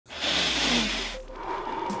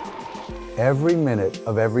Every minute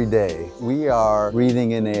of every day, we are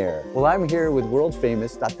breathing in air. Well, I'm here with world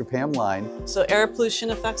famous Dr. Pam Lein. So air pollution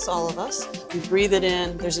affects all of us. We breathe it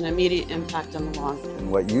in, there's an immediate impact on the lung.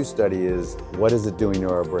 And what you study is, what is it doing to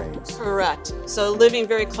our brains? Correct. So living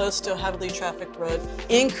very close to a heavily trafficked road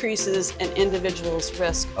increases an individual's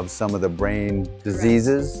risk Of some of the brain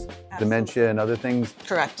diseases, dementia and other things.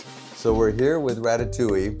 Correct. So we're here with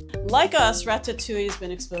Ratatouille. Like us, Ratatouille has been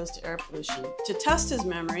exposed to air pollution. To test his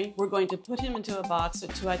memory, we're going to put him into a box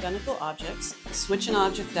with two identical objects, switch an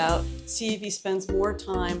object out, see if he spends more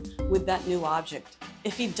time with that new object.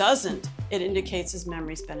 If he doesn't, it indicates his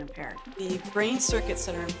memory's been impaired. The brain circuits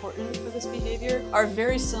that are important for this behavior are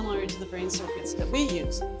very similar to the brain circuits that we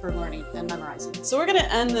use for learning and memorizing. So we're going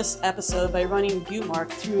to end this episode by running Mark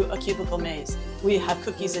through a cubicle maze. We have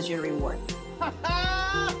cookies as your reward.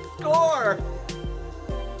 Score!